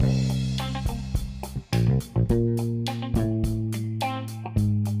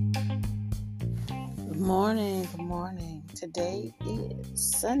Today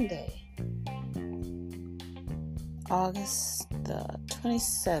is Sunday, August the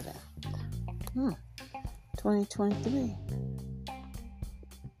 27th, 2023.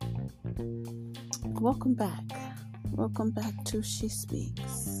 Welcome back. Welcome back to She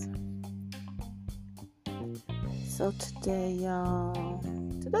Speaks. So today,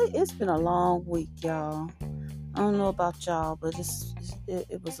 it's been a long week, y'all. I don't know about y'all, but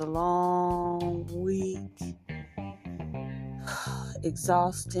it was a long week.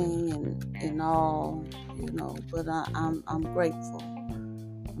 Exhausting and all, but I'm grateful.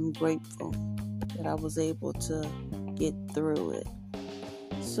 I'm grateful that I was able to get through it.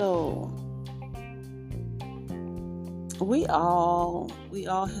 So we all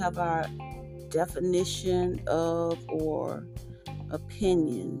have our definition of or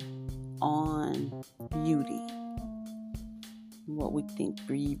opinion on beauty. What we think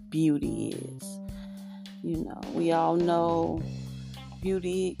beauty is. We all know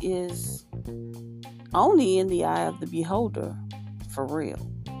beauty is only in the eye of the beholder, for real.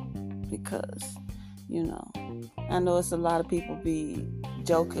 Because, I know it's a lot of people be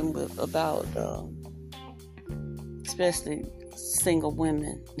joking about, especially single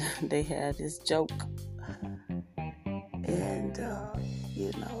women. They had this joke, and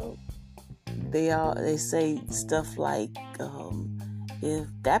they say stuff like, if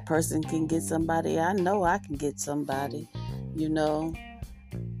that person can get somebody, I know I can get somebody.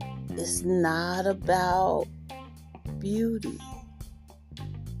 It's not about beauty.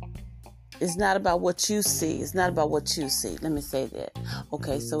 It's not about what you see. It's not about what you see. Let me say that.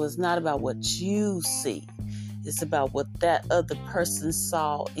 Okay, so it's not about what you see. It's about what that other person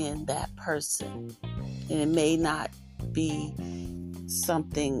saw in that person. And it may not be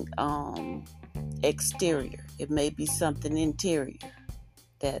something exterior. It may be something interior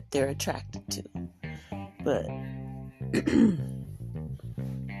that they're attracted to. But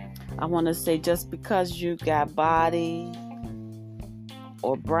I want to say, just because you got body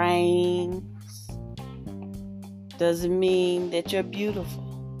or brains doesn't mean that you're beautiful.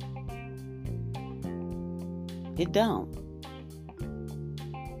 It don't.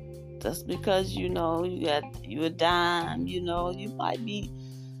 Just because you a dime, you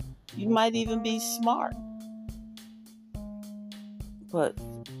might even be smart. But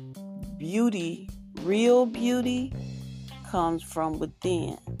beauty, real beauty, comes from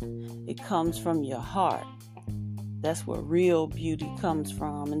within. It comes from your heart. That's where real beauty comes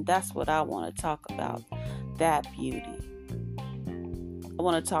from. And that's what I want to talk about. That beauty. I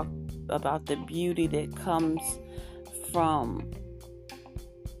want to talk about the beauty that comes from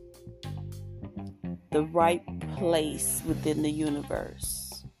the right place within the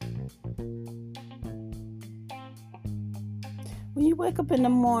universe. When you wake up in the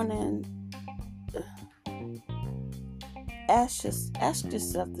morning, ask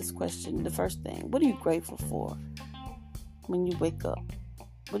yourself this question. The first thing: what are you grateful for when you wake up?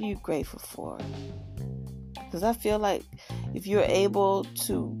 What are you grateful for? Because I feel like if you're able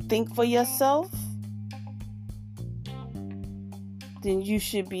to think for yourself, then you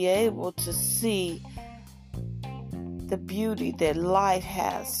should be able to see the beauty that life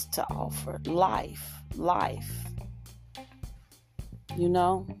has to offer. Life.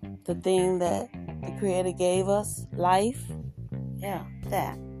 The thing that the Creator gave us, life. Yeah,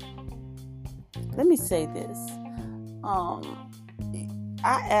 that. Let me say this. I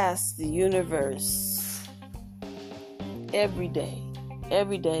ask the universe every day,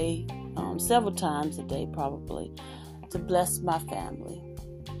 several times a day probably, to bless my family,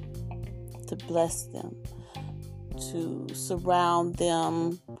 to bless them, to surround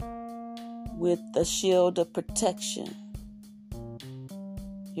them with a shield of protection.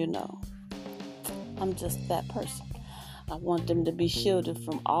 I'm just that person. I want them to be shielded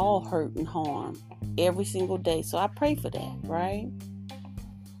from all hurt and harm every single day. So I pray for that, right?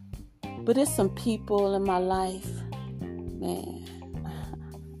 But there's some people in my life, man,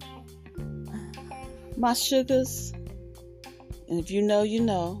 my sugars, and if you know, you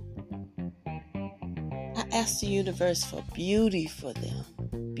know, I ask the universe for beauty for them.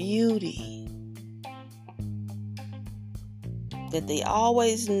 Beauty. That they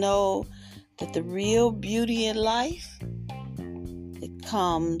always know that the real beauty in life, it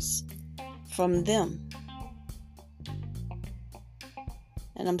comes from them.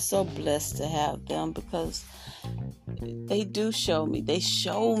 And I'm so blessed to have them, because they do show me. They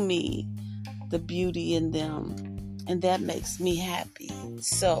show me the beauty in them. And that makes me happy.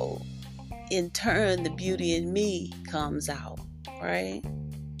 So, in turn, the beauty in me comes out, right?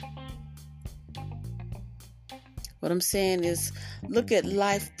 What I'm saying is, look at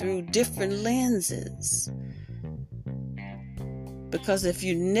life through different lenses. Because if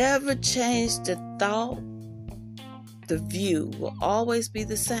you never change the thought, the view will always be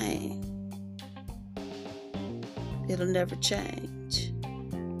the same. It'll never change.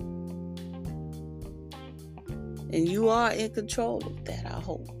 And you are in control of that, I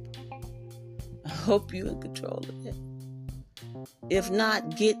hope. I hope you're in control of that. If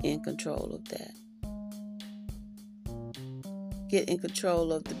not, get in control of that. Get in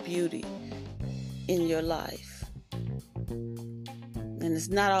control of the beauty in your life. And it's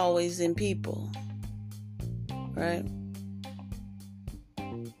not always in people, right?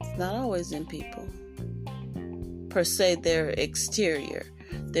 It's not always in people. Per se, their exterior.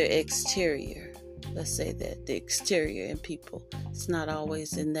 Let's say that. The exterior in people. It's not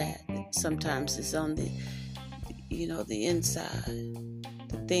always in that. Sometimes it's on the inside.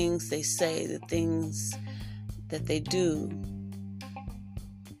 The things they say, the things that they do.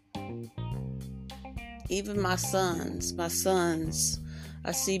 Even my sons,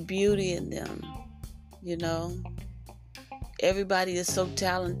 I see beauty in them, Everybody is so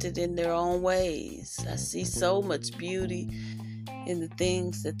talented in their own ways. I see so much beauty in the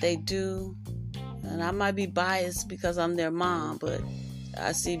things that they do. And I might be biased because I'm their mom, but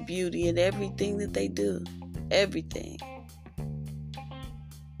I see beauty in everything that they do. Everything.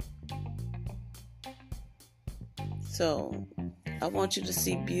 So I want you to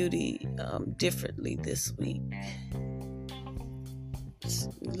see beauty differently this week. Just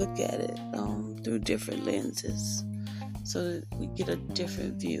look at it through different lenses so that we get a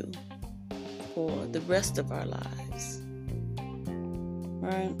different view for the rest of our lives.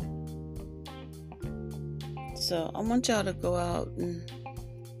 Right? So I want y'all to go out and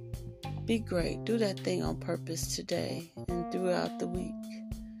be great. Do that thing on purpose today and throughout the week.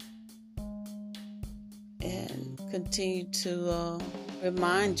 And continue to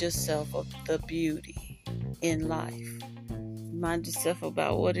remind yourself of the beauty in life. Remind yourself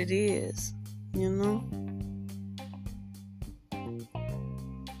about what it is,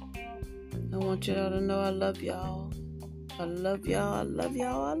 I want y'all to know I love y'all. I love y'all. I love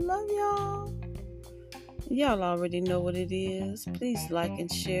y'all. I love y'all. Y'all already know what it is. Please like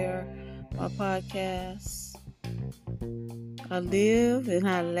and share my podcast. I live and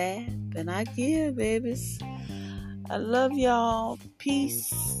I laugh and I give, babies. I love y'all.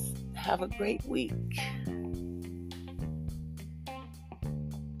 Peace. Have a great week.